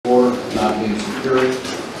security.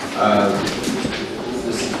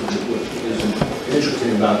 This is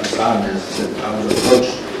interesting about this item is that I was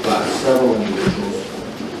approached by several individuals,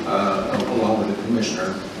 along with the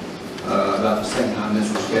Commissioner, about the same time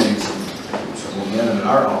this was getting some momentum in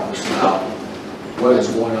our office about what is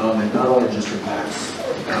going on. It not only just impacts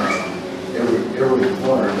every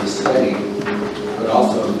corner of the state, but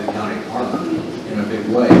also the county department in a big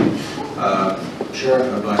way.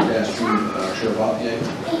 Sheriff, I'd like to ask you, Sheriff Othier,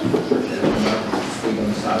 to speak on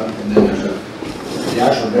this item, and then there's the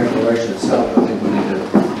actual declaration itself. I think we need to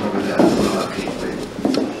cover that as well.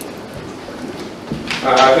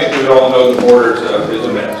 I think we all know the border is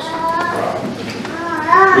a mess.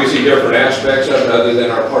 We see different aspects of it other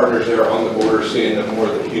than our partners there on the border seeing the more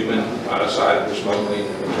the human side of the smuggling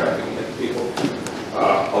and the trafficking of people.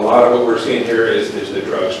 A lot of what we're seeing here is the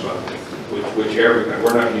drug smuggling, which every county,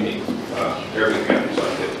 we're not unique, every county's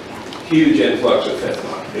like it. Huge influx of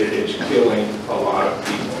fentanyl. It is killing a lot of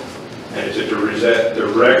people. And it's a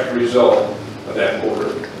direct result of that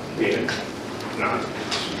border being not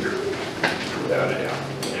secure, without a doubt.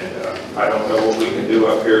 I don't know what we can do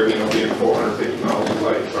up here, you know, being 450 miles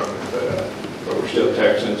away from it, but we're still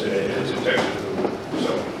Texans, and it is a Texas.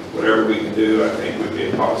 So whatever we can do, I think would be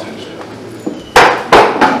a positive step.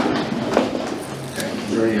 Okay.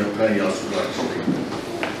 Is there anybody else who would like to speak?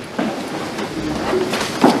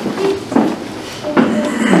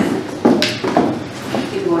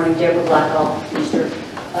 Good morning, Deborah Blackhall, Easter.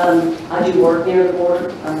 I do work near the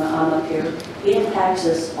border. I'm up here. It impacts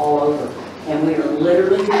us all over. And we are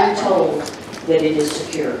literally being told that it is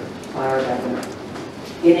secure by our government.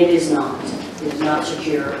 And it is not. It is not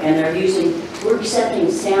secure. And we're accepting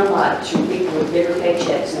sound bites from people with bigger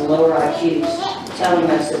paychecks and lower IQs telling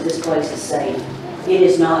us that this place is safe. It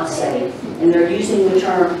is not safe. And they're using the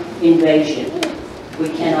term invasion. We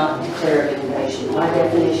cannot declare it an invasion. By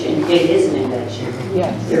definition, it is an invasion.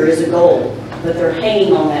 Yes. There is a goal, but they're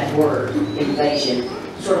hanging on that word, invasion.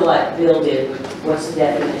 Sort of like Bill did with what's the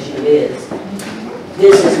definition of is.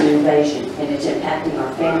 This is an invasion, and it's impacting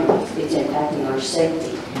our families. It's impacting our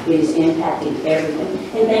safety. It is impacting everything.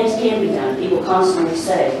 And things can be done. People constantly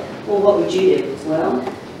say, well, what would you do? Well,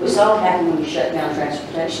 we saw it happen when you shut down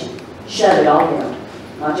transportation. Shut it all down.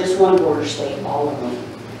 Not just one border state, all of them.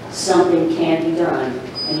 Something can be done,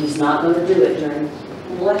 and he's not going to do it during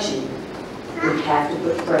an election. We have to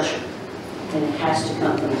put pressure, and it has to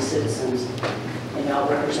come from the citizens. And y'all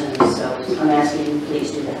represent us, so I'm asking you,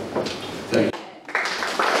 please do that. Thank you.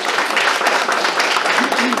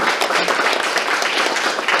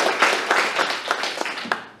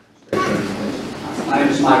 My name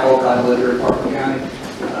is Mike Olcott. I live here in Parker County.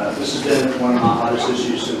 This has been one of my hottest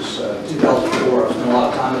issues since 2004. I've spent a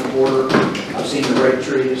lot of time at the border. I've seen the rape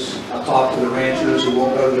trees. I've talked to the ranchers who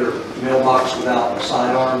won't go to their mailbox without a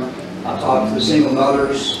sidearm. I've talked to the single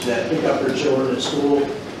mothers that pick up their children at school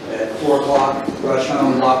at 4 o'clock, rush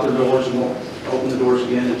home, lock their doors, and won't open the doors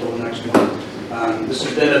again until the next morning. This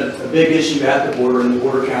has been a big issue at the border, in the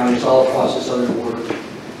border counties all across the southern border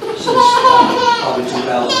since probably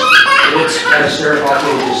 2000. It's, as Sheriff Olcott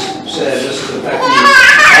just said, this is affecting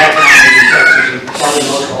all counties in Texas and probably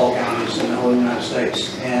most all counties in the whole United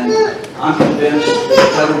States. And I'm convinced that the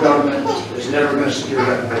federal government is never going to secure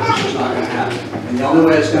that border. It's just not going to happen. And the only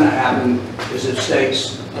way it's going to happen is if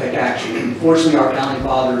states take action. And fortunately, our founding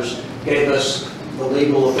fathers gave us the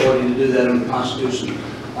legal authority to do that under the Constitution.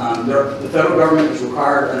 The federal government is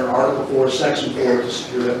required under Article 4, Section 4 to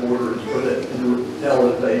secure that border and put it in the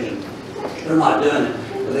repel invasion. They're not doing it.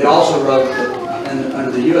 But they also wrote that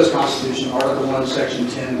under the U.S. Constitution, Article 1, Section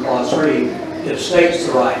 10, Clause 3, gives states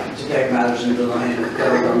the right to take matters into their hand if the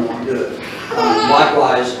federal government won't do it.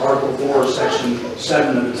 Likewise, Article 4, Section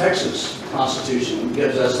 7 of the Texas Constitution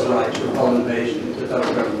gives us the right to repel an invasion if the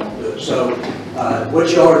federal government won't do it. So what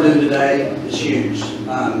you all are doing today is huge.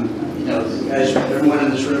 You know, as everyone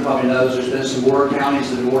in this room probably knows, there's been some border counties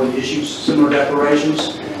that have already issued similar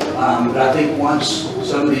declarations. But I think once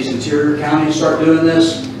some of these interior counties start doing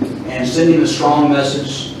this and sending a strong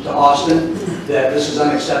message to Austin that this is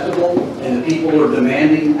unacceptable and the people are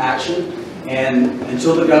demanding action, and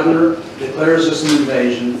until the governor declares this an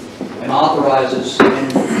invasion and authorizes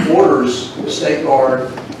and orders the state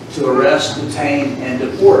guard to arrest, detain, and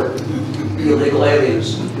deport illegal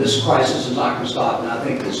aliens, this crisis is not going to stop. And I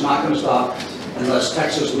think it's not going to stop unless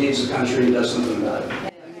Texas leads the country and does something about it.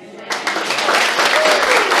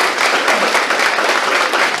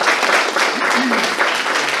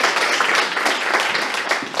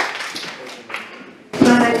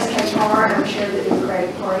 I'm chair of the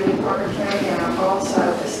Democratic Party in Parker County, and I'm also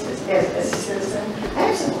a citizen. I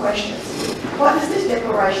have some questions. What does this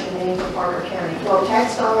declaration mean for Parker County? Will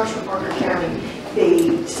tax dollars for Parker County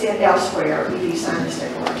be sent elsewhere if you sign this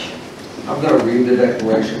declaration? I'm going to read the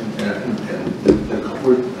declaration, and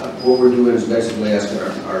what we're doing is basically asking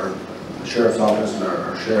our sheriff's office and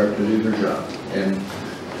our sheriff to do their job and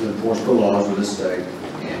to enforce the laws of the state.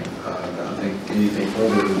 And I think anything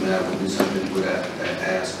further than that would be something we would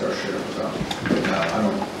ask our sheriff about. But I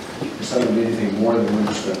don't, it's not going to be anything more than we're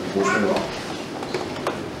just going to enforce the law.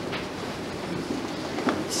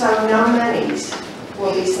 So no monies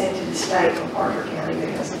will be sent to the state from Parker County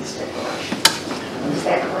because of this declaration. Is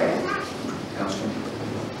that correct? Councilman?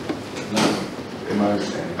 No, in my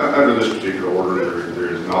understanding. Under this particular order, there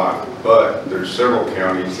is not, but there's several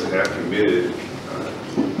counties that have committed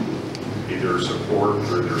either support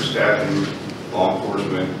through their staffing, law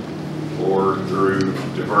enforcement, or through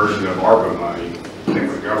diversion of ARPA money. I think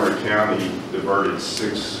Montgomery County diverted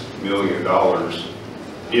 $6 million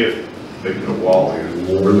if they put a wall in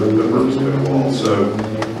for the purpose of a wall. So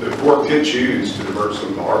the court could choose to divert some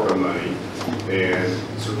of the ARPA money and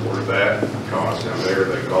support that cause down there.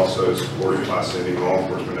 They could also support it by sending law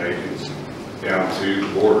enforcement agents down to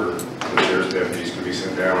the border. The sheriff's deputies can be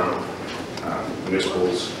sent down.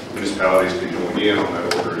 Municipalities can join in on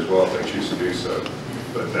that order as well if they choose to do so.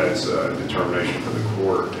 But that's a determination for the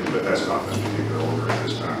court, but that's not this particular order at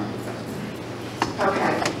this time.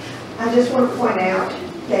 Okay. I just want to point out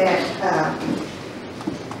that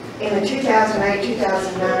in the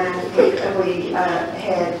 2008-2009, we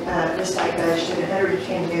had the state budgeted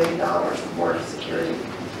 $110 million for border security.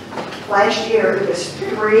 Last year, it was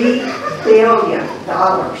 $3 billion.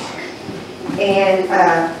 And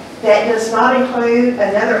that does not include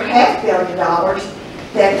another $500 million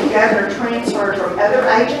that the governor transferred from other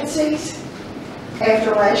agencies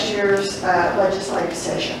after last year's legislative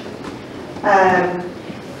session.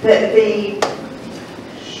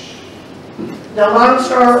 The Lone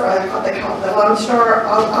Star, what they call it, the Lone Star,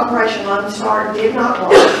 Operation Lone Star did not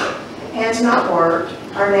work, has not worked.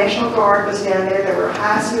 Our National Guard was down there. There were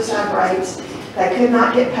high suicide rates. They could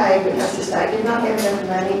not get paid because the state did not have enough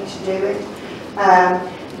money to do it.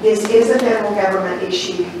 This is a federal government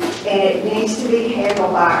issue, and it needs to be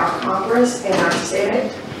handled by our Congress and our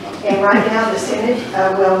Senate. And right now, the Senate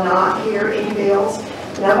will not hear any bills.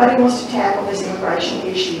 Nobody wants to tackle this immigration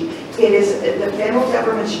issue. It is the federal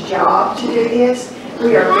government's job to do this.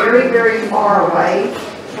 We are very, very far away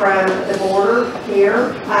from the border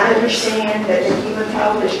here. I understand that the human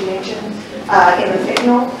toll, as you mentioned, in the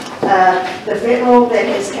fentanyl that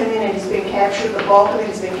has come in and has been captured, the bulk of it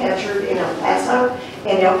has been captured in El Paso,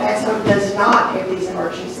 and El Paso does not have these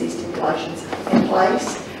emergency stipulations in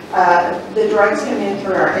place. The drugs come in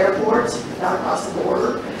through our airports, not across the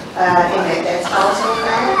border, and that's also a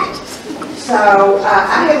fact. So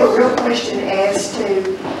I have a real question as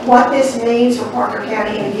to what this means for Parker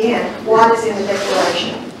County, and again, what is in the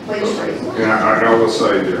declaration? Please read. And I will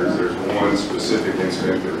say there's one specific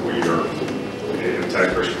incident that we are, and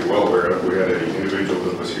taxpayers should be well aware of. We had an individual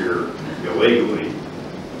that was here illegally.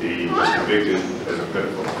 He was convicted as a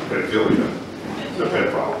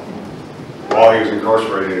pedophile. While he was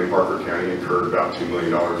incarcerated in Parker County, he incurred about $2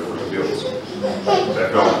 million worth of bills.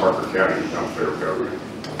 That fell in Parker County, not the federal government.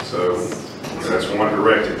 So that's one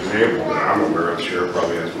direct example that I'm aware of. The sheriff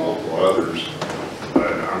probably has multiple others.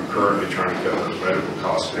 But I'm currently trying to cut those medical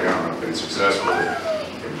costs down. I've been successful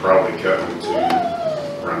in probably cutting them to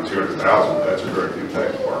around $200,000. That's a direct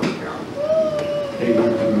impact to Parker County. 2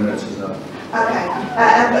 minutes is up. Okay,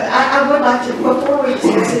 but I would like to, before we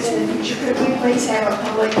discuss this in the future, could we please have a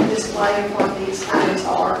public display of what these items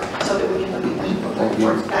are so that we can look at them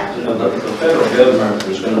before it's back to The federal government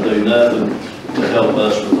is going to do nothing to help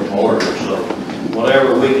us with the border, so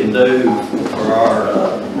whatever we can do for our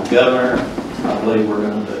governor, I believe we're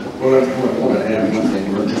going to do. Well, I want to add one thing,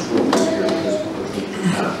 just real quick here, because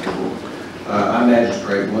I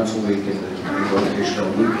magistrate once a week in the rotation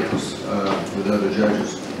on weekends with other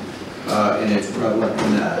judges. And it's prevalent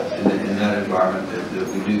in that environment that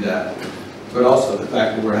we do that. But also the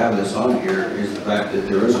fact that we're having this on here is the fact that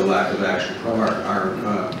there is a lack of action from our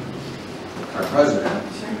president.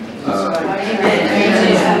 The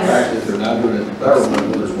fact that they're not doing it at the federal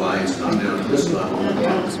level, there's why it's not down at this level.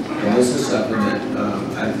 And this is something that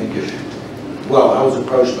I think is, well, I was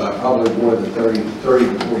approached by probably more than 30 to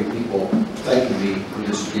 40 people thanking me for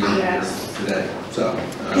this being here today. So,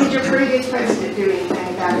 did your previous president do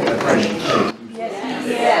anything about it?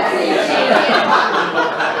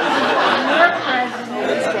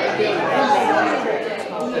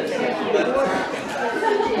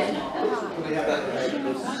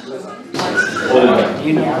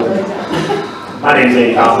 My name is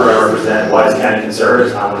Andy Hopper. I represent Wise County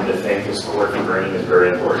Conservatives. I wanted to thank this court for bringing this very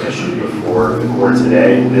important issue before the court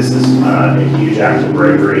today. This is a huge act of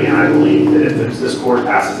bravery, and I believe that if this court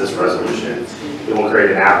passes this resolution, it will create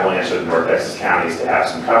an avalanche of North Texas counties to have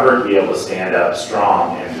some cover, to be able to stand up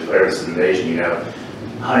strong and declare this invasion. You know,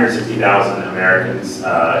 160,000 Americans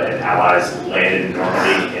and allies landed in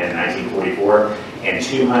Normandy in 1944, and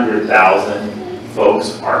 200,000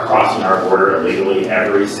 folks are crossing our border illegally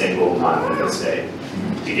every single month in the state.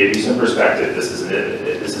 To give you some perspective, this is an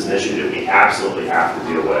issue that we absolutely have to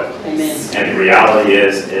deal with. Amen. And the reality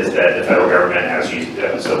is that the federal government, as you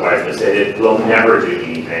so wisely stated, will never do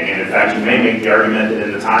anything. And in fact, you may make the argument that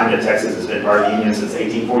in the time that Texas has been part of the Union since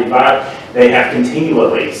 1845, they have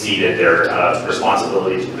continually ceded their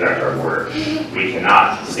responsibility to protect our border. We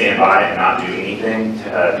cannot stand by and not do anything.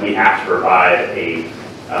 We have to provide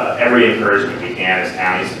every encouragement we can as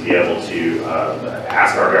counties to be able to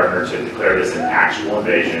ask our governor to declare this an actual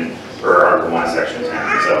invasion for Article 1, Section 10.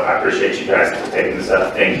 So I appreciate you guys taking this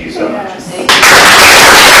up. Thank you so much.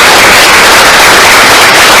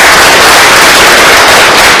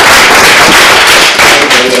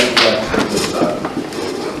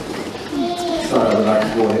 Sorry, I would like to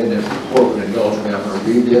go ahead and, if the court would indulge me, I'm going to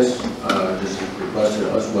read this, just requested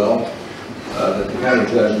as well. That the county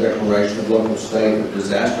judge declaration of local state of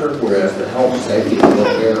disaster, whereas the health, safety, and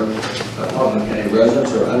welfare of Harlan County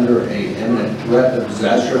residents are under an imminent threat of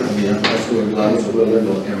disaster from the unprecedented levels of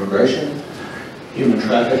illegal immigration, human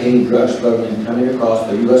trafficking, drug smuggling coming across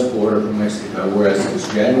the U.S. border from Mexico, whereas since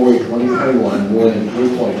January 2021, more than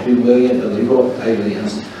 3.2 million illegal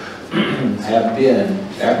aliens have been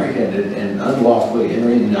apprehended and unlawfully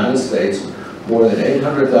entering the United States. More than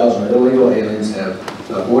 800,000 illegal aliens have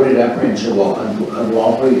avoided apprehension while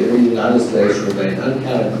unlawfully entering the United States remain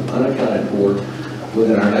unaccounted for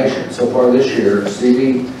within our nation. So far this year,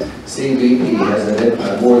 CBP has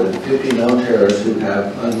identified more than 50 known terrorists who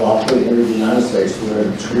have unlawfully entered the United States through an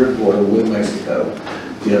obscure border with Mexico.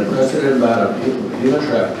 The unprecedented amount of human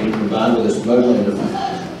trafficking combined with the smuggling of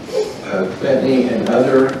fentanyl and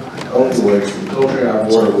other opioids infiltrating our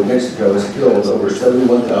border with Mexico has killed over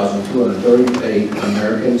 71,238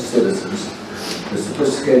 American citizens. The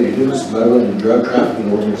sophisticated human smuggling and drug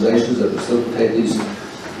trafficking organizations that facilitate these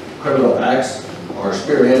criminal acts are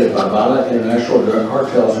spearheaded by violent international drug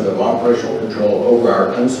cartels who have operational control over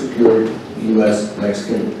our unsecured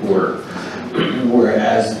U.S.-Mexican border.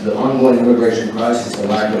 Whereas the ongoing immigration crisis and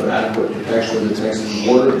lack of adequate protection of the Texas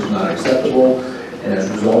border is not acceptable and has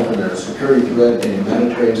resulted in a security threat and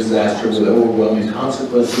humanitarian disaster with overwhelming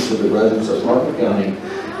consequences to the residents of Parker County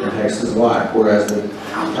and Texas alike. Whereas the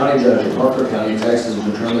county judge of Parker County, Texas, is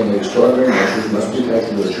determining that extraordinary measures must be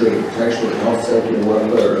taken to ensure the protection of the health, safety, and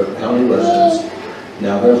welfare of county residents.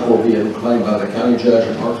 Now therefore be it proclaimed by the county judge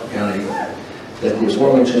of Parker County that the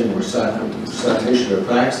aforementioned recitation of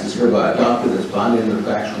facts is hereby adopted as binding the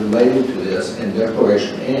facts related to this and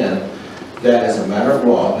declaration, and that as a matter of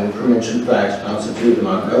law, the aforementioned facts constitute,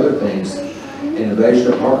 among other things, an invasion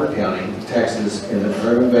of Parker County, Texas, and the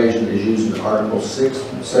term invasion is used in Article 6,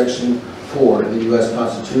 Section 4 of the U.S.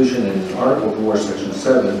 Constitution and in Article 4, Section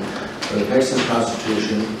 7 of the Texas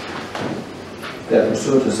Constitution, that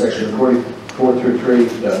pursuant to Section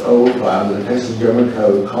 433.05 of the Texas Government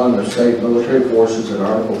Code, calling of state military forces in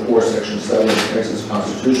Article 4, Section 7 of the Texas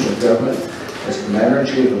Constitution of Government as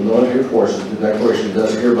Commander-in-Chief of Military Forces, the declaration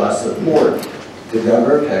does hereby support the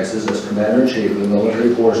Governor of Texas as Commander-in-Chief of the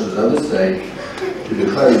Military Forces of the state to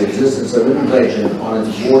declare the existence of an invasion on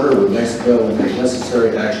its border with Mexico and take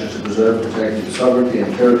necessary actions to preserve, protect the sovereignty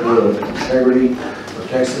and territorial integrity of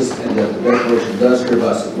Texas, and that the declaration does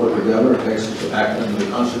hereby support the Governor of Texas to act under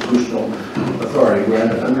the constitutional authority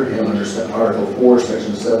granted under him under Article 4,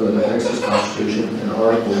 Section 7 of the Texas Constitution and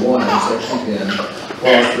Article 1 and Section 10,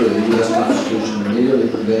 Clause 3 of the U.S. Constitution, immediately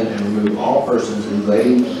prevent and remove all persons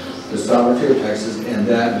invading the sovereignty of Texas, and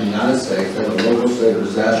that in the United States that a local state of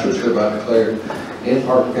disaster is hereby declared in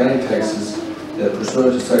Parker County, Texas, that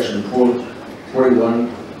pursuant to Section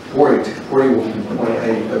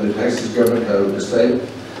 41.8 of the Texas Government Code, the state of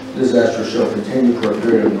disaster shall continue for a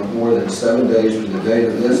period of more than 7 days from the date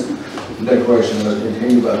of this declaration that is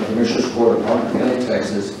continued by the Commissioner's Court of Parker County,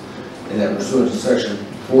 Texas, and that pursuant to Section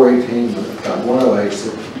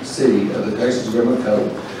 418.108C of the Texas Government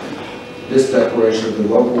Code, this declaration of the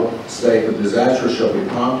local state of disaster shall be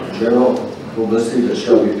prompt and general publicity that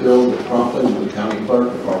shall be filled promptly with the county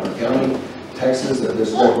clerk of Parker County, Texas, that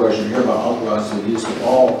this declaration hereby authorizes the use of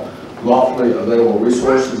all lawfully available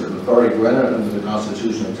resources and authority granted under the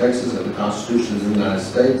Constitution of Texas and the Constitution of the United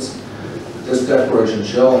States. This declaration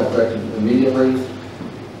shall, effective immediately,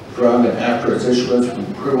 from and after its issuance with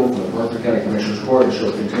approval from the Berkeley County Commissioners Court and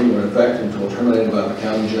shall continue in effect until terminated by the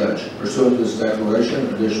county judge. Pursuant to this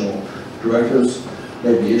declaration, additional directives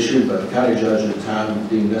may be issued by the county judge at a time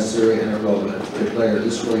deemed necessary and relevant to declare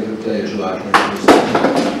this 45th day of July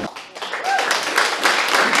 2026.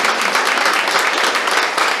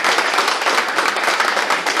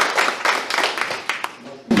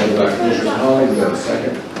 Made by Commissioner Holly, do we have a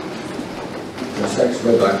second? A second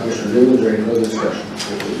made by Commissioner Newman. Is there any further discussion?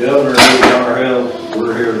 If the governor needs our help,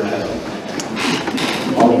 we're here to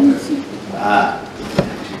help. All in favor? Aye.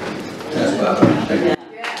 That's about it. Thank you.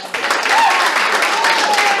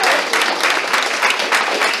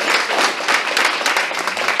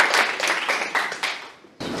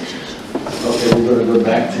 Okay, we're going to go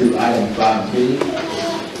back to item 5B.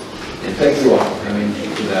 And thank you all for coming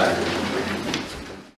to that.